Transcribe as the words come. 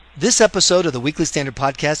This episode of the Weekly Standard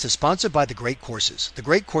Podcast is sponsored by The Great Courses. The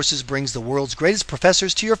Great Courses brings the world's greatest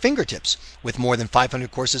professors to your fingertips. With more than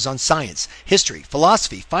 500 courses on science, history,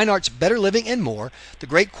 philosophy, fine arts, better living, and more, The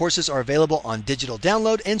Great Courses are available on digital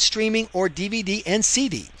download and streaming or DVD and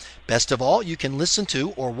CD. Best of all, you can listen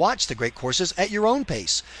to or watch The Great Courses at your own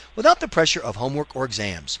pace, without the pressure of homework or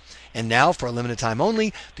exams. And now, for a limited time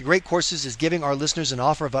only, The Great Courses is giving our listeners an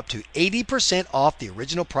offer of up to 80% off the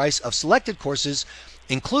original price of selected courses,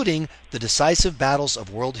 including the decisive battles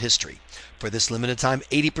of world history. For this limited time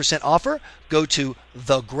 80% offer, go to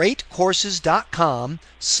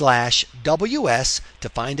thegreatcourses.com/WS to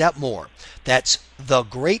find out more. That's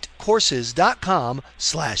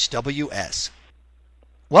thegreatcourses.com/WS.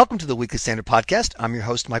 Welcome to the Weekly Standard Podcast. I'm your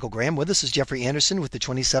host, Michael Graham. With us is Jeffrey Anderson with the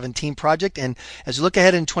 2017 Project. And as we look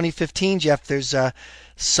ahead in 2015, Jeff, there's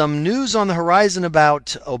some news on the horizon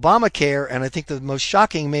about Obamacare, and I think the most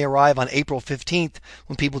shocking may arrive on April 15th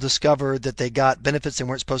when people discover that they got benefits they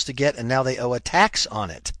weren't supposed to get, and now they owe a tax on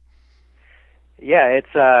it. Yeah,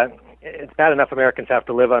 it's bad enough Americans have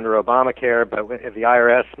to live under Obamacare, but if the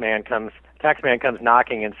tax man comes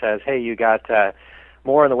knocking and says, "Hey, you got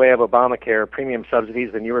more in the way of Obamacare premium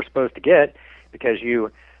subsidies than you were supposed to get because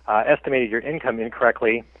you estimated your income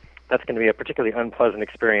incorrectly," that's going to be a particularly unpleasant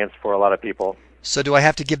experience for a lot of people. So do I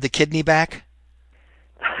have to give the kidney back?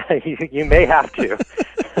 You may have to.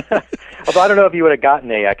 Although I don't know if you would have gotten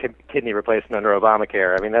a kidney replacement under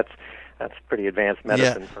Obamacare. I mean, that's pretty advanced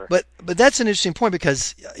medicine. Yeah, but that's an interesting point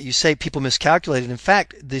because you say people miscalculated. In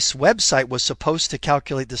fact, this website was supposed to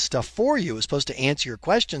calculate this stuff for you. It was supposed to answer your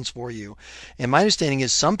questions for you. And my understanding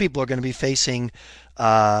is some people are going to be facing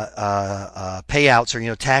payouts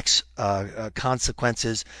or tax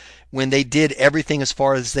consequences when they did everything as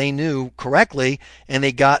far as they knew correctly, and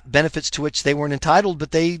they got benefits to which they weren't entitled,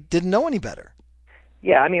 but they didn't know any better.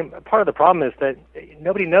 Yeah, I mean, part of the problem is that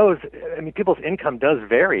nobody knows. I mean, people's income does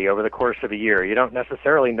vary over the course of a year. You don't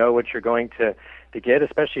necessarily know what you're going to get,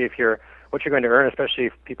 especially what you're going to earn, especially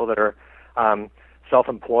if people that are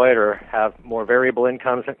self-employed or have more variable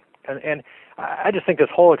incomes. And I just think this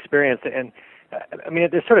whole experience, and I mean,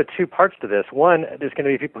 there's sort of two parts to this. One, there's going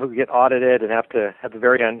to be people who get audited and have to have a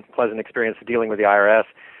very unpleasant experience of dealing with the IRS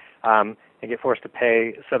and get forced to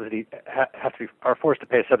pay are forced to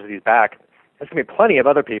pay subsidies back. There's going to be plenty of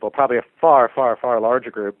other people, probably a far, far, far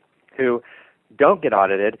larger group, who don't get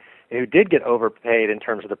audited, who did get overpaid in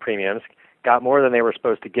terms of the premiums, got more than they were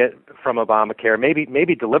supposed to get from Obamacare,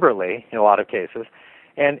 maybe deliberately in a lot of cases,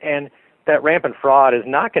 and that rampant fraud is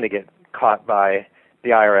not going to get caught by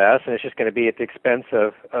the IRS, and it's just going to be at the expense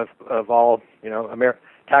of all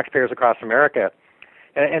taxpayers across America.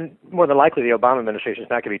 And more than likely, the Obama administration is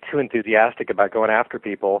not going to be too enthusiastic about going after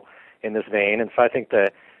people in this vein, and so I think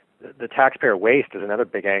the taxpayer waste is another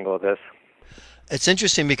big angle of this. It's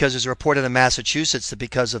interesting because there's a report out of Massachusetts that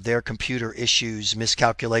because of their computer issues,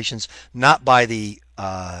 miscalculations, not by the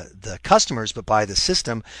customers but by the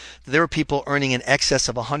system, there were people earning in excess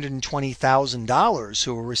of $120,000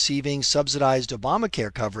 who were receiving subsidized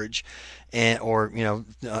Obamacare coverage,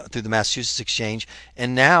 through the Massachusetts exchange.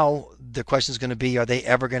 And now the question is going to be, are they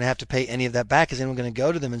ever going to have to pay any of that back? Is anyone going to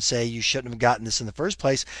go to them and say, you shouldn't have gotten this in the first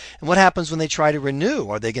place? And what happens when they try to renew?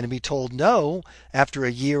 Are they going to be told no after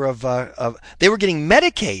a year of they were getting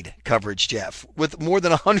Medicaid coverage, Jeff, with more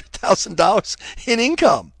than $100,000 in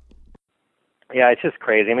income? Yeah, it's just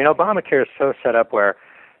crazy. I mean, Obamacare is so set up where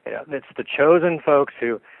it's the chosen folks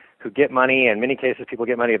who get money. In many cases, people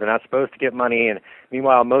get money if they're not supposed to get money. And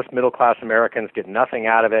meanwhile, most middle-class Americans get nothing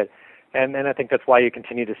out of it. And I think that's why you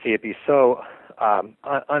continue to see it be so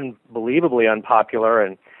unbelievably unpopular,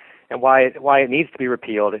 and why it needs to be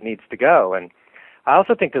repealed. It needs to go. And I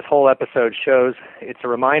also think this whole episode shows it's a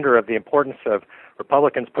reminder of the importance of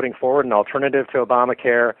Republicans putting forward an alternative to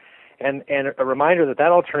Obamacare, and a reminder that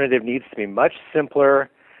alternative needs to be much simpler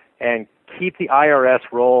and keep the IRS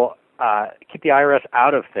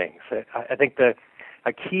out of things. I think a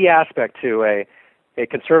key aspect to a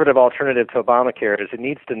conservative alternative to Obamacare is it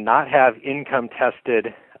needs to not have income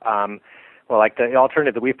tested, like the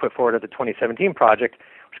alternative that we put forward at the 2017 Project,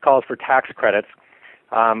 which calls for tax credits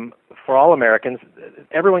for all Americans.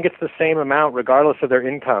 Everyone gets the same amount regardless of their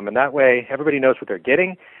income, and that way everybody knows what they're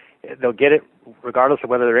getting. They'll get it regardless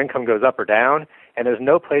of whether their income goes up or down, and there's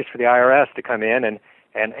no place for the IRS to come in and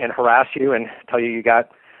harass you and tell you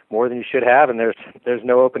got more than you should have, and there's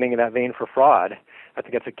no opening in that vein for fraud. I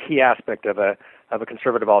think that's a key aspect of a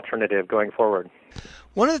conservative alternative going forward.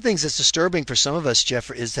 One of the things that's disturbing for some of us,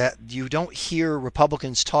 Jeff, is that you don't hear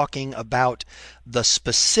Republicans talking about the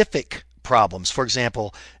specific problems. For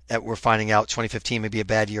example, we're finding out 2015 may be a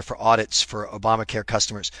bad year for audits for Obamacare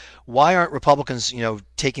customers. Why aren't Republicans,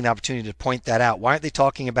 taking the opportunity to point that out? Why aren't they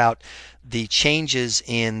talking about the changes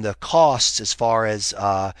in the costs as far as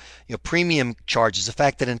premium charges, the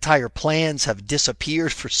fact that entire plans have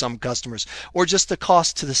disappeared for some customers, or just the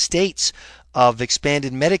cost to the states of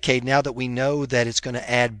expanded Medicaid now that we know that it's going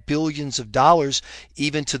to add billions of dollars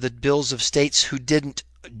even to the bills of states who didn't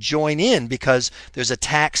join in, because there's a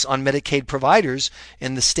tax on Medicaid providers,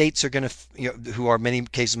 and the states are going to, who are many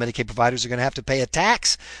cases Medicaid providers, are going to have to pay a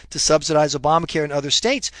tax to subsidize Obamacare in other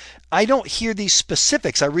states. I don't hear these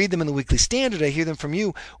specifics. I read them in the Weekly Standard. I hear them from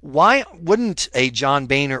you. Why wouldn't a John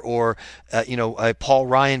Boehner or a Paul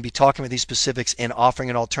Ryan be talking about these specifics and offering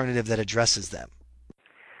an alternative that addresses them?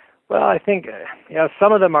 Well, I think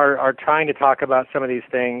some of them are trying to talk about some of these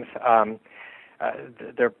things.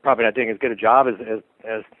 They're probably not doing as good a job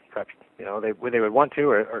as perhaps they would want to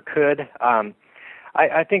or could.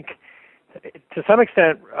 I think to some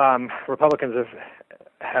extent Republicans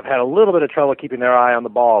have had a little bit of trouble keeping their eye on the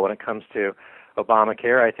ball when it comes to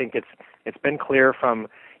Obamacare. I think it's been clear from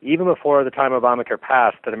even before the time Obamacare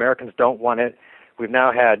passed that Americans don't want it. We've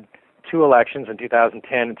now had two elections in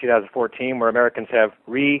 2010 and 2014 where Americans have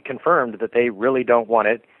reconfirmed that they really don't want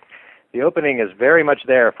it. The opening is very much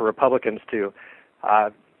there for Republicans to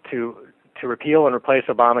repeal and replace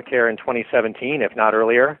Obamacare in 2017, if not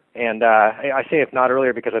earlier. And I say if not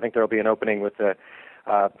earlier because I think there will be an opening with the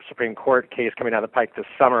Supreme Court case coming down the pike this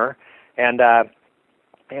summer. And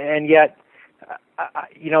yet,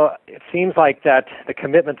 it seems like that the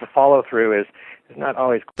commitment to follow through is not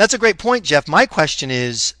always. That's a great point, Jeff. My question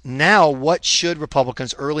is now, what should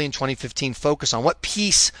Republicans early in 2015 focus on? What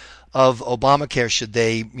piece of Obamacare should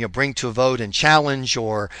they bring to a vote and challenge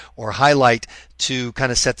or highlight to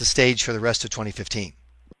kind of set the stage for the rest of 2015?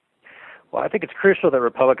 Well, I think it's crucial that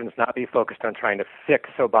Republicans not be focused on trying to fix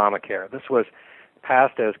Obamacare. This was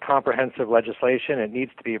passed as comprehensive legislation. It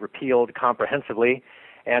needs to be repealed comprehensively.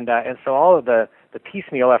 And so all of the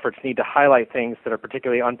piecemeal efforts need to highlight things that are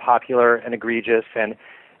particularly unpopular and egregious and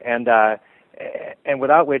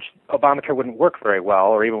without which Obamacare wouldn't work very well,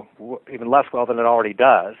 or even less well than it already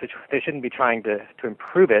does. They shouldn't be trying to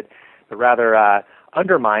improve it, but rather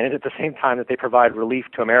undermine it at the same time that they provide relief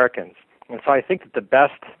to Americans. And so I think that the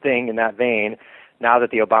best thing in that vein, now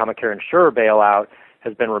that the Obamacare insurer bailout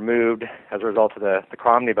has been removed as a result of the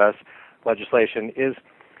Omnibus legislation, is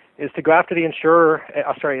to go after the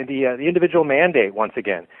the individual mandate once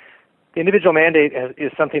again. The individual mandate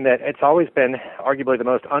is something that it's always been arguably the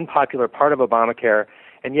most unpopular part of Obamacare,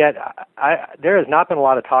 and yet there has not been a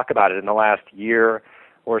lot of talk about it in the last year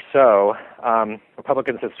or so.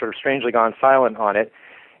 Republicans have sort of strangely gone silent on it,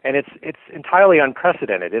 and it's entirely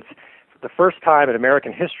unprecedented. It's the first time in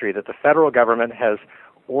American history that the federal government has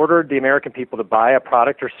ordered the American people to buy a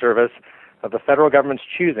product or service of the federal government's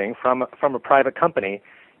choosing from a private company,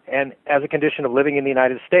 and as a condition of living in the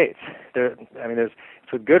United States.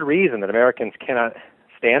 It's with good reason that Americans cannot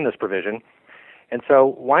stand this provision. And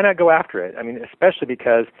so why not go after it? Especially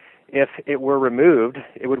because if it were removed,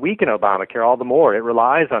 it would weaken Obamacare all the more. It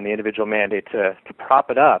relies on the individual mandate to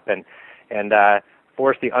prop it up and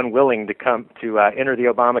force the unwilling to come to enter the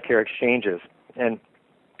Obamacare exchanges. And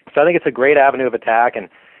so I think it's a great avenue of attack, and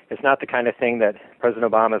it's not the kind of thing that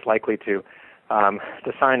President Obama is likely to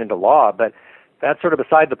sign into law, but that's sort of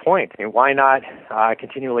beside the point. Why not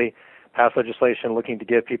continually pass legislation looking to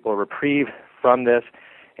give people a reprieve from this,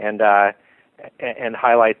 and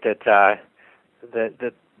highlight that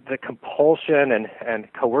the compulsion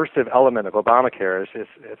and coercive element of Obamacare is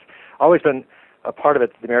it's always been a part of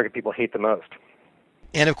it that the American people hate the most.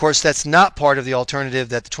 And of course, that's not part of the alternative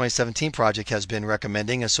that the 2017 project has been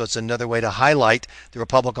recommending, and so it's another way to highlight the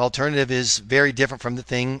Republican alternative is very different from the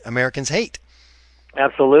thing Americans hate.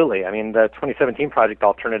 Absolutely. The 2017 project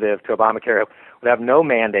alternative to Obamacare would have no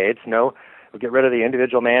mandates, would get rid of the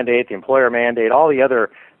individual mandate, the employer mandate, all the other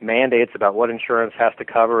mandates about what insurance has to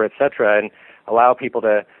cover, et cetera, and allow people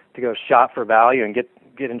to go shop for value and get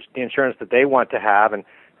the insurance that they want to have, and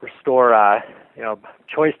restore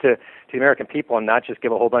choice to the American people, and not just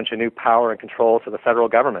give a whole bunch of new power and control to the federal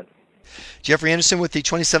government. Jeffrey Anderson with the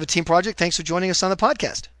 2017 Project, thanks for joining us on the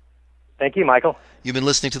podcast. Thank you, Michael. You've been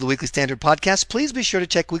listening to the Weekly Standard Podcast. Please be sure to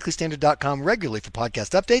check weeklystandard.com regularly for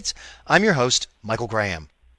podcast updates. I'm your host, Michael Graham.